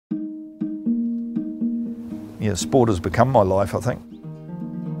Yeah, sport has become my life, I think.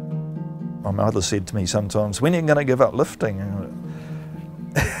 My mother said to me sometimes, when are you going to give up lifting?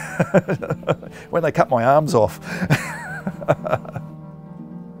 When they cut my arms off.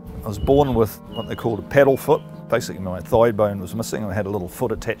 I was born with what they called a paddle foot. Basically my thigh bone was missing. I had a little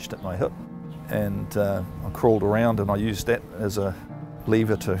foot attached at my hip, and I crawled around and I used that as a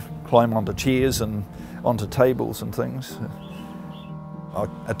lever to climb onto chairs and onto tables and things. I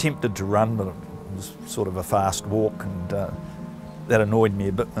attempted to run, but it was sort of a fast walk, and that annoyed me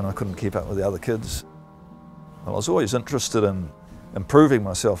a bit, and I couldn't keep up with the other kids. I was always interested in improving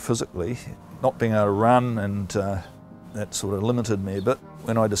myself physically, not being able to run, and that sort of limited me a bit.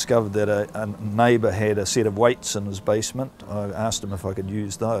 When I discovered that a neighbour had a set of weights in his basement, I asked him if I could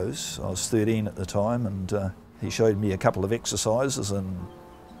use those. I was 13 at the time, and he showed me a couple of exercises, and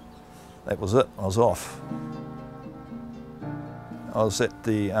that was it, I was off. I was at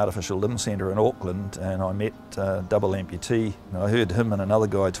the Artificial Limb Centre in Auckland, and I met a double amputee. And I heard him and another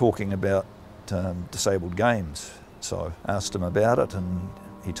guy talking about disabled games. So I asked him about it, and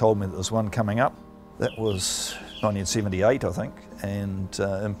he told me that there was one coming up. That was 1978, I think, and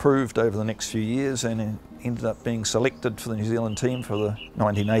improved over the next few years, and ended up being selected for the New Zealand team for the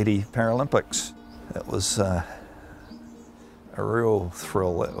 1980 Paralympics. That was a real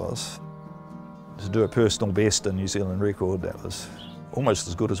thrill, that was. To do a personal best and New Zealand record, that was almost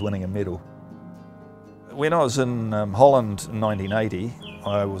as good as winning a medal. When I was in Holland in 1980,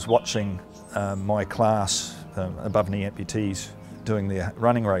 I was watching my class, above-knee amputees, doing their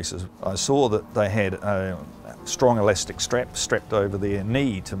running races. I saw that they had a strong elastic strap strapped over their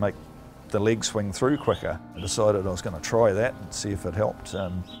knee to make the leg swing through quicker. I decided I was going to try that and see if it helped.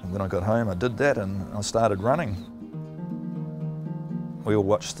 When I got home, I did that and I started running. We all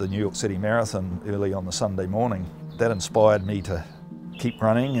watched the New York City Marathon early on the Sunday morning. That inspired me to keep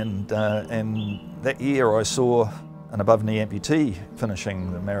running, and that year I saw an above-knee amputee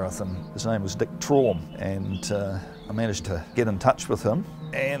finishing the marathon. His name was Dick Traum, and I managed to get in touch with him,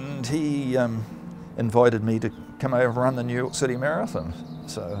 and he invited me to come over and run the New York City Marathon.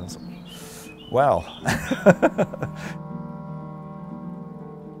 So I was like, wow.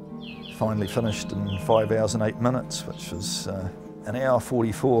 Finally finished in 5 hours and 8 minutes, which was an hour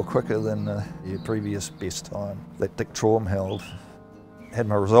 44 quicker than the previous best time that Dick Traum held. Had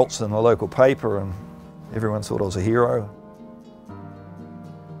my results in the local paper, and everyone thought I was a hero.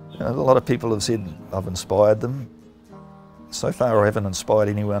 You know, a lot of people have said I've inspired them. So far I haven't inspired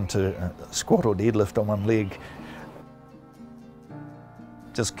anyone to squat or deadlift on one leg.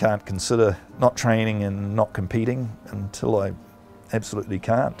 Just can't consider not training and not competing until I absolutely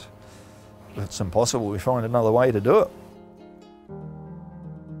can't. If it's impossible, we find another way to do it.